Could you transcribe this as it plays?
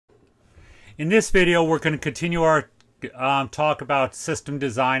In this video, we're going to continue our talk about system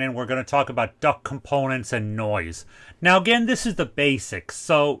design, and we're going to talk about duct components and noise. Now, again, this is the basics.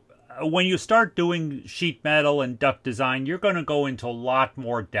 So when you start doing sheet metal and duct design, you're going to go into a lot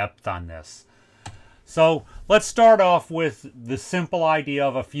more depth on this. So let's start off with the simple idea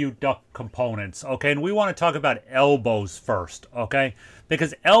of a few duct components, okay? And we want to talk about elbows first, okay?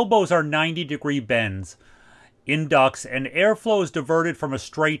 Because elbows are 90-degree bends in ducts, and airflow is diverted from a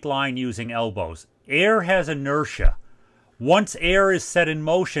straight line using elbows. Air has inertia. Once air is set in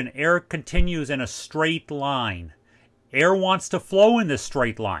motion, air continues in a straight line. Air wants to flow in this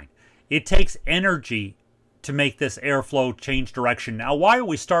straight line. It takes energy to make this airflow change direction. Now, why are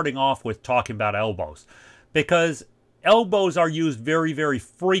we starting off with talking about elbows? Because elbows are used very, very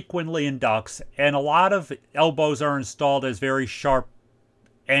frequently in ducts, and a lot of elbows are installed as very sharp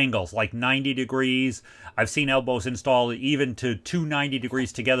angles, like 90 degrees. I've seen elbows installed even to 290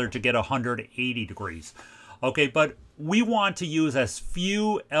 degrees together to get 180 degrees. Okay, but we want to use as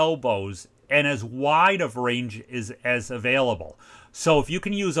few elbows and as wide of range as available. So if you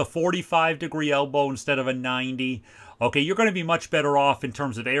can use a 45-degree elbow instead of a 90, okay, you're going to be much better off in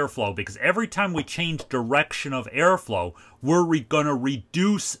terms of airflow, because every time we change direction of airflow, we're going to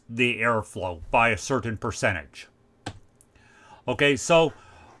reduce the airflow by a certain percentage. Okay, so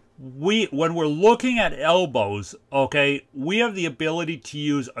when we're looking at elbows, okay, we have the ability to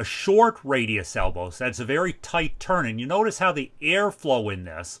use a short radius elbow. So that's a very tight turn. And you notice how the airflow in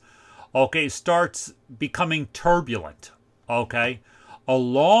this, okay, starts becoming turbulent, okay? A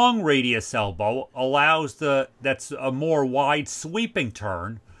long radius elbow allows that's a more wide sweeping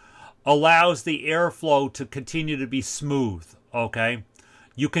turn, allows the airflow to continue to be smooth, okay?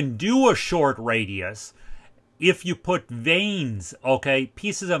 You can do a short radius if you put vanes, okay,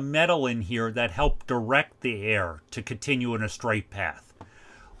 pieces of metal in here that help direct the air to continue in a straight path.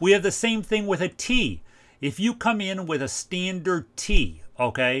 We have the same thing with a T. If you come in with a standard T,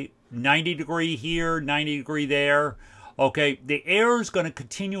 okay, 90 degree here, 90 degree there, okay, the air is going to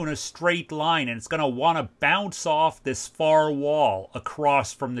continue in a straight line, and it's going to want to bounce off this far wall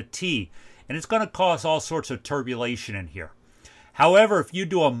across from the T, and it's going to cause all sorts of turbulation in here. However, if you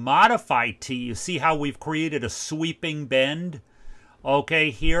do a modified T, you see how we've created a sweeping bend, okay,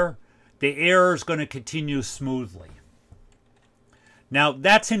 here? The air is going to continue smoothly. Now,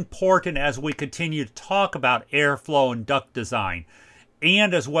 that's important as we continue to talk about airflow and duct design,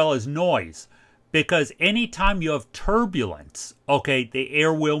 and as well as noise, because anytime you have turbulence, okay, the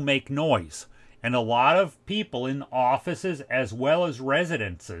air will make noise. And a lot of people in offices as well as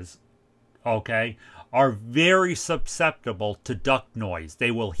residences, okay, are very susceptible to duct noise.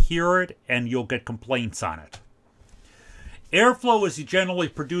 They will hear it and you'll get complaints on it. Airflow is generally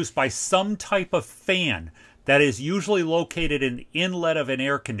produced by some type of fan that is usually located in the inlet of an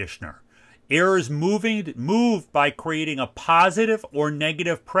air conditioner. Air is moved by creating a positive or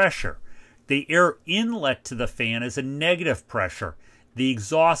negative pressure. The air inlet to the fan is a negative pressure. The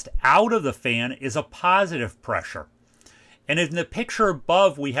exhaust out of the fan is a positive pressure. And in the picture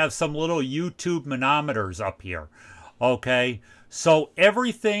above, we have some little YouTube manometers up here, okay? So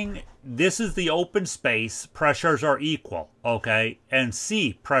everything, this is the open space, pressures are equal, okay? And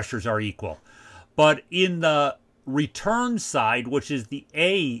C, pressures are equal. But in the return side, which is the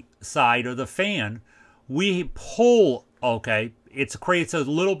A side of the fan, we pull, okay? It creates a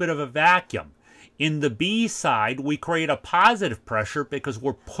little bit of a vacuum. In the B side, we create a positive pressure because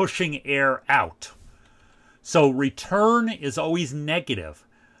we're pushing air out. So return is always negative.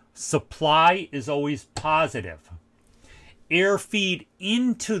 Supply is always positive. Air feed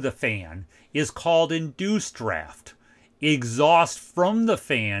into the fan is called induced draft. Exhaust from the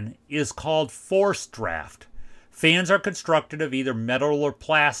fan is called forced draft. Fans are constructed of either metal or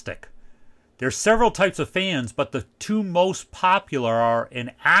plastic. There's several types of fans, but the two most popular are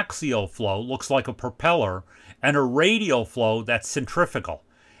an axial flow, looks like a propeller, and a radial flow that's centrifugal.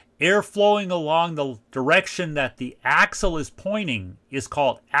 Air flowing along the direction that the axle is pointing is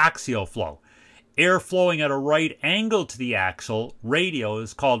called axial flow. Air flowing at a right angle to the axle, radial,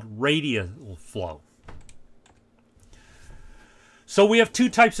 is called radial flow. So we have two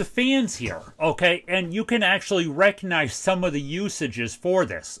types of fans here, okay? And you can actually recognize some of the usages for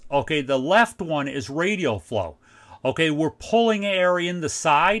this. Okay, the left one is radial flow. Okay, we're pulling air in the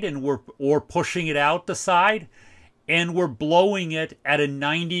side and we're pushing it out the side, and we're blowing it at a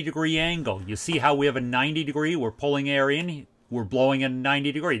 90-degree angle. You see how we have a 90 degree, we're pulling air in, we're blowing at a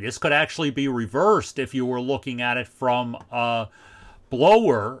 90 degree. This could actually be reversed if you were looking at it from a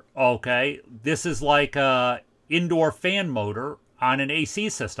blower, okay? This is like a indoor fan motor on an AC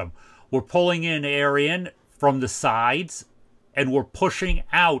system. We're pulling in air in from the sides and we're pushing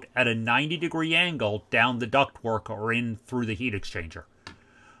out at a 90-degree angle down the ductwork or in through the heat exchanger.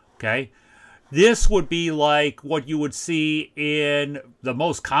 Okay? This would be like what you would see in the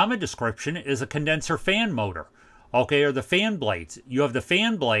most common description is a condenser fan motor. Okay, or the fan blades. You have the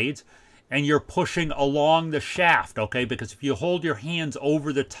fan blades and you're pushing along the shaft, okay? Because if you hold your hands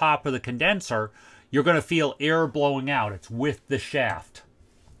over the top of the condenser, you're going to feel air blowing out. It's with the shaft.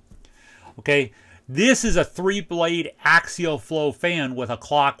 Okay, this is a 3-blade axial flow fan with a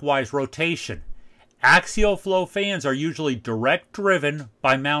clockwise rotation. Axial flow fans are usually direct driven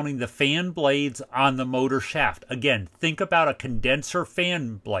by mounting the fan blades on the motor shaft. Again, think about a condenser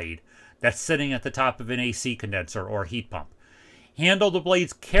fan blade that's sitting at the top of an AC condenser or heat pump. Handle the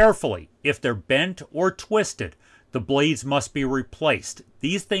blades carefully. If they're bent or twisted, the blades must be replaced.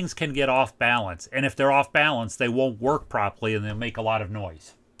 These things can get off balance, and if they're off balance, they won't work properly and they'll make a lot of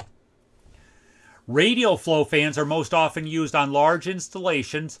noise. Radial flow fans are most often used on large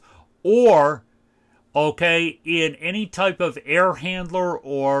installations or in any type of air handler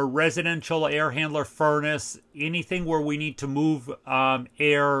or residential air handler furnace, anything where we need to move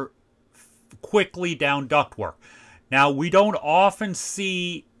air quickly down ductwork. Now, we don't often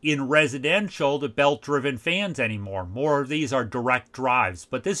see in residential the belt-driven fans anymore. More of these are direct drives,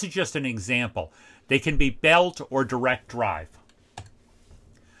 but this is just an example. They can be belt or direct drive.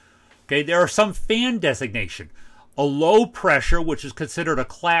 Okay, there are some fan designation. A low pressure, which is considered a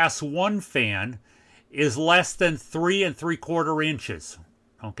class 1 fan, is less than 3 3/4 inches.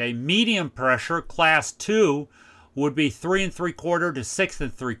 Okay, medium pressure, class 2, would be 3 3/4 to 6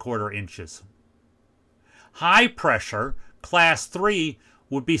 3/4 inches. High pressure, class 3,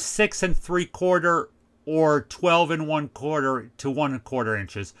 would be 6 3/4 or 12 1/4 to 1/4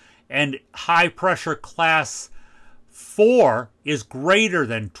 inches. And high pressure, class 4, is greater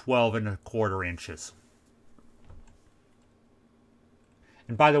than 12 1/4 inches.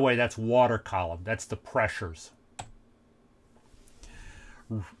 And by the way, that's water column. That's the pressures.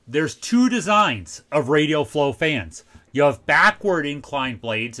 There's 2 designs of radial flow fans. You have backward inclined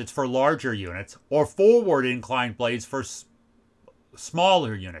blades, it's for larger units, or forward inclined blades for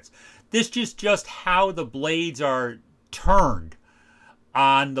smaller units. This is just how the blades are turned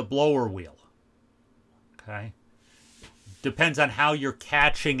on the blower wheel. Okay? Depends on how you're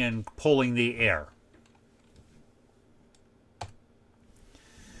catching and pulling the air.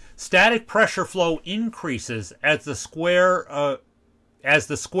 Static pressure flow increases as the square of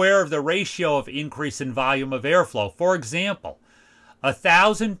the ratio of increase in volume of airflow. For example,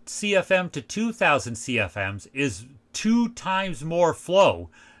 1,000 CFM to 2,000 CFMs is 2 times more flow.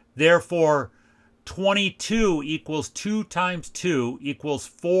 Therefore, 22 equals 2 times 2 equals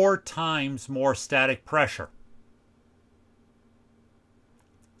 4 times more static pressure.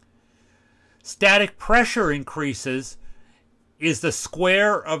 Static pressure increases is the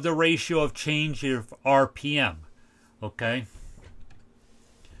square of the ratio of change of RPM. Okay?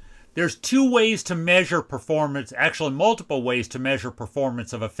 There's 2 ways to measure performance, actually multiple ways to measure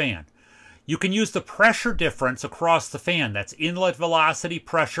performance of a fan. You can use the pressure difference across the fan. That's inlet velocity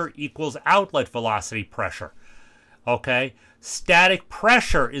pressure equals outlet velocity pressure. Okay? Static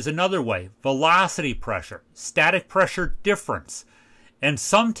pressure is another way. Velocity pressure. Static pressure difference. And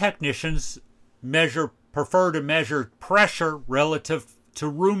some technicians prefer to measure pressure relative to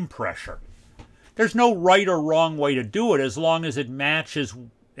room pressure. There's no right or wrong way to do it as long as it matches,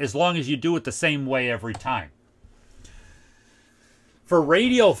 as long as you do it the same way every time. For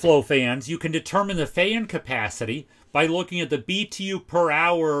radial flow fans, you can determine the fan capacity by looking at the BTU per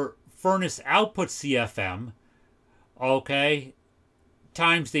hour furnace output CFM, okay,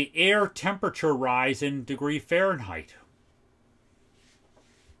 times the air temperature rise in degree Fahrenheit.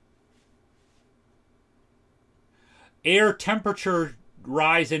 Air temperature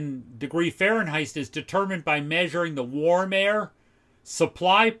rise in degree Fahrenheit is determined by measuring the warm air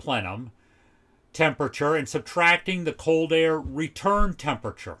supply plenum temperature and subtracting the cold air return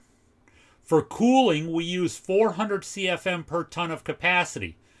temperature. For cooling, we use 400 CFM per ton of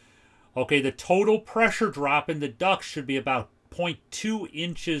capacity. Okay, the total pressure drop in the duct should be about 0.2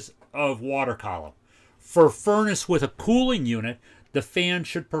 inches of water column. For furnace with a cooling unit, the fan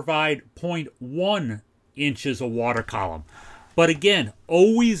should provide 0.1 inches of water column. But again,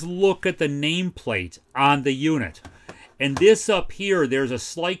 always look at the nameplate on the unit. And this up here, there's a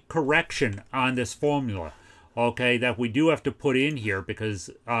slight correction on this formula, okay, that we do have to put in here because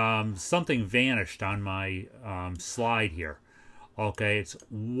something vanished on my slide here. Okay, it's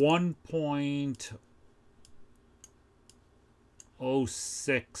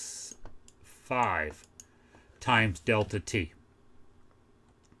 1.065 times delta T.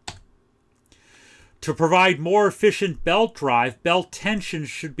 To provide more efficient belt drive, belt tension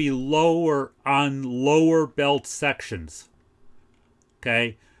should be lower on lower belt sections.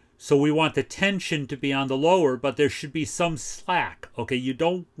 Okay, so we want the tension to be on the lower, but there should be some slack. Okay, you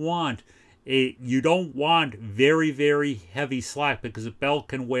don't want very, very heavy slack, because the belt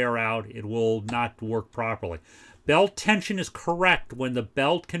can wear out. It will not work properly. Belt tension is correct when the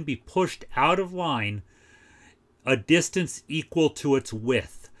belt can be pushed out of line a distance equal to its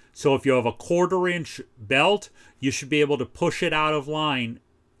width. So if you have a 1/4 inch belt, you should be able to push it out of line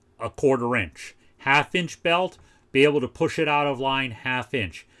a 1/4 inch. 1/2 inch belt, be able to push it out of line 1/2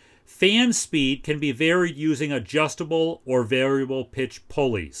 inch. Fan speed can be varied using adjustable or variable pitch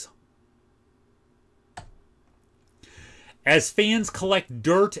pulleys. As fans collect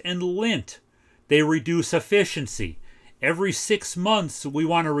dirt and lint, they reduce efficiency. Every 6 months, we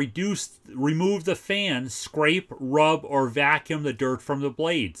want to remove the fan, scrape, rub, or vacuum the dirt from the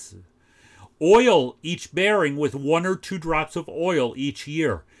blades. Oil each bearing with 1 or 2 drops of oil each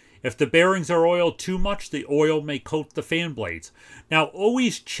year. If the bearings are oiled too much, the oil may coat the fan blades. Now,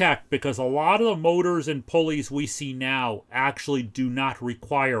 always check, because a lot of the motors and pulleys we see now actually do not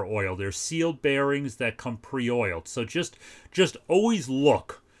require oil. They're sealed bearings that come pre-oiled. So just always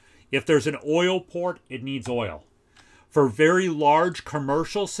look. If there's an oil port, it needs oil. For very large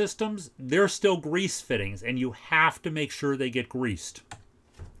commercial systems, they're still grease fittings, and you have to make sure they get greased.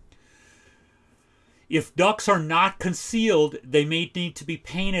 If ducts are not concealed, they may need to be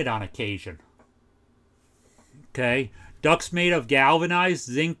painted on occasion. Okay, ducts made of galvanized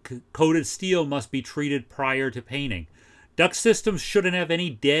zinc-coated steel must be treated prior to painting. Duct systems shouldn't have any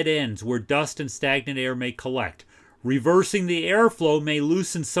dead ends where dust and stagnant air may collect. Reversing the airflow may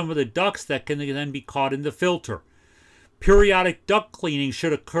loosen some of the ducts that can then be caught in the filter. Periodic duct cleaning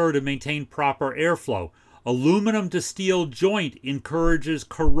should occur to maintain proper airflow. Aluminum to steel joint encourages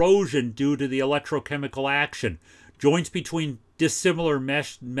corrosion due to the electrochemical action. Joints between dissimilar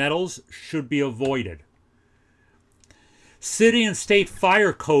metals should be avoided. City and state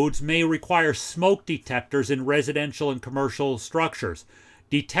fire codes may require smoke detectors in residential and commercial structures.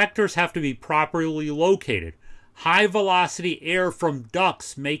 Detectors have to be properly located. High velocity air from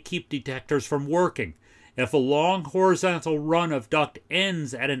ducts may keep detectors from working. If a long horizontal run of duct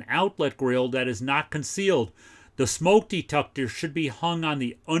ends at an outlet grill that is not concealed, the smoke detector should be hung on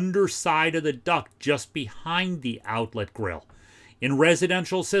the underside of the duct just behind the outlet grill. In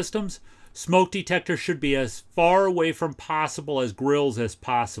residential systems, smoke detectors should be as far away from grills as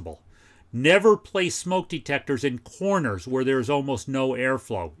possible. Never place smoke detectors in corners where there is almost no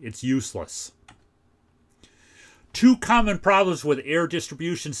airflow. It's useless. 2 common problems with air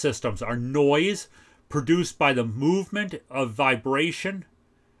distribution systems are noise, produced by the movement of vibration,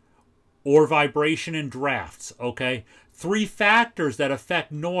 or vibration in drafts. Okay, 3 factors that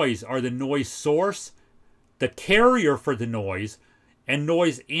affect noise are the noise source, the carrier for the noise, and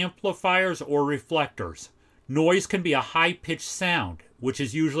noise amplifiers or reflectors. Noise can be a high-pitched sound, which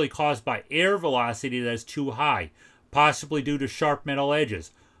is usually caused by air velocity that is too high, possibly due to sharp metal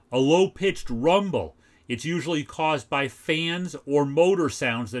edges. A low-pitched rumble, it's usually caused by fans or motor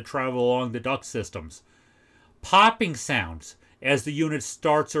sounds that travel along the duct systems. Popping sounds, as the unit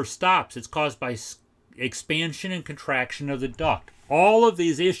starts or stops, it's caused by expansion and contraction of the duct. All of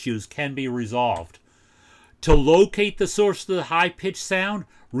these issues can be resolved. To locate the source of the high-pitched sound,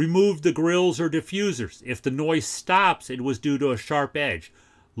 remove the grills or diffusers. If the noise stops, it was due to a sharp edge.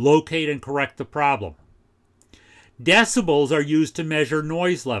 Locate and correct the problem. Decibels are used to measure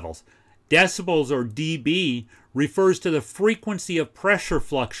noise levels. Decibels, or dB, refers to the frequency of pressure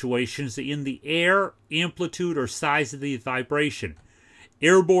fluctuations in the air, amplitude, or size of the vibration.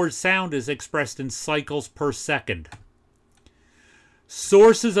 Airborne sound is expressed in cycles per second.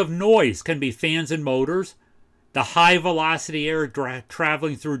 Sources of noise can be fans and motors, the high-velocity air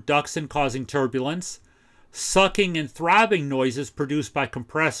traveling through ducts and causing turbulence, sucking and throbbing noises produced by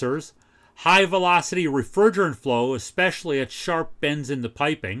compressors, high-velocity refrigerant flow, especially at sharp bends in the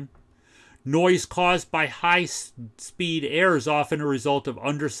piping. Noise caused by high-speed air is often a result of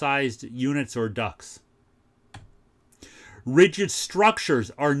undersized units or ducts. Rigid structures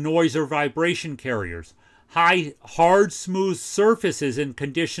are noise or vibration carriers. Hard, smooth surfaces in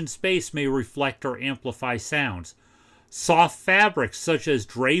conditioned space may reflect or amplify sounds. Soft fabrics such as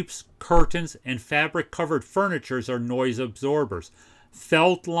drapes, curtains, and fabric-covered furnitures are noise absorbers.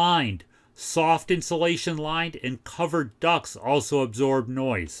 Felt-lined, soft insulation-lined, and covered ducts also absorb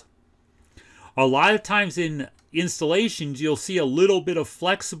noise. A lot of times in installations, you'll see a little bit of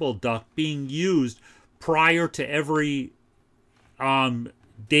flexible duct being used prior to every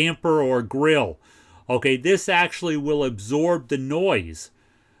damper or grill. Okay, this actually will absorb the noise.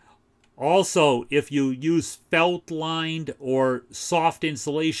 Also, if you use felt-lined or soft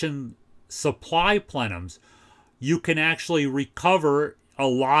insulation supply plenums, you can actually recover a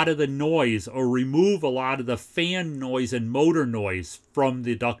lot of the noise or remove a lot of the fan noise and motor noise from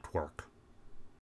the ductwork.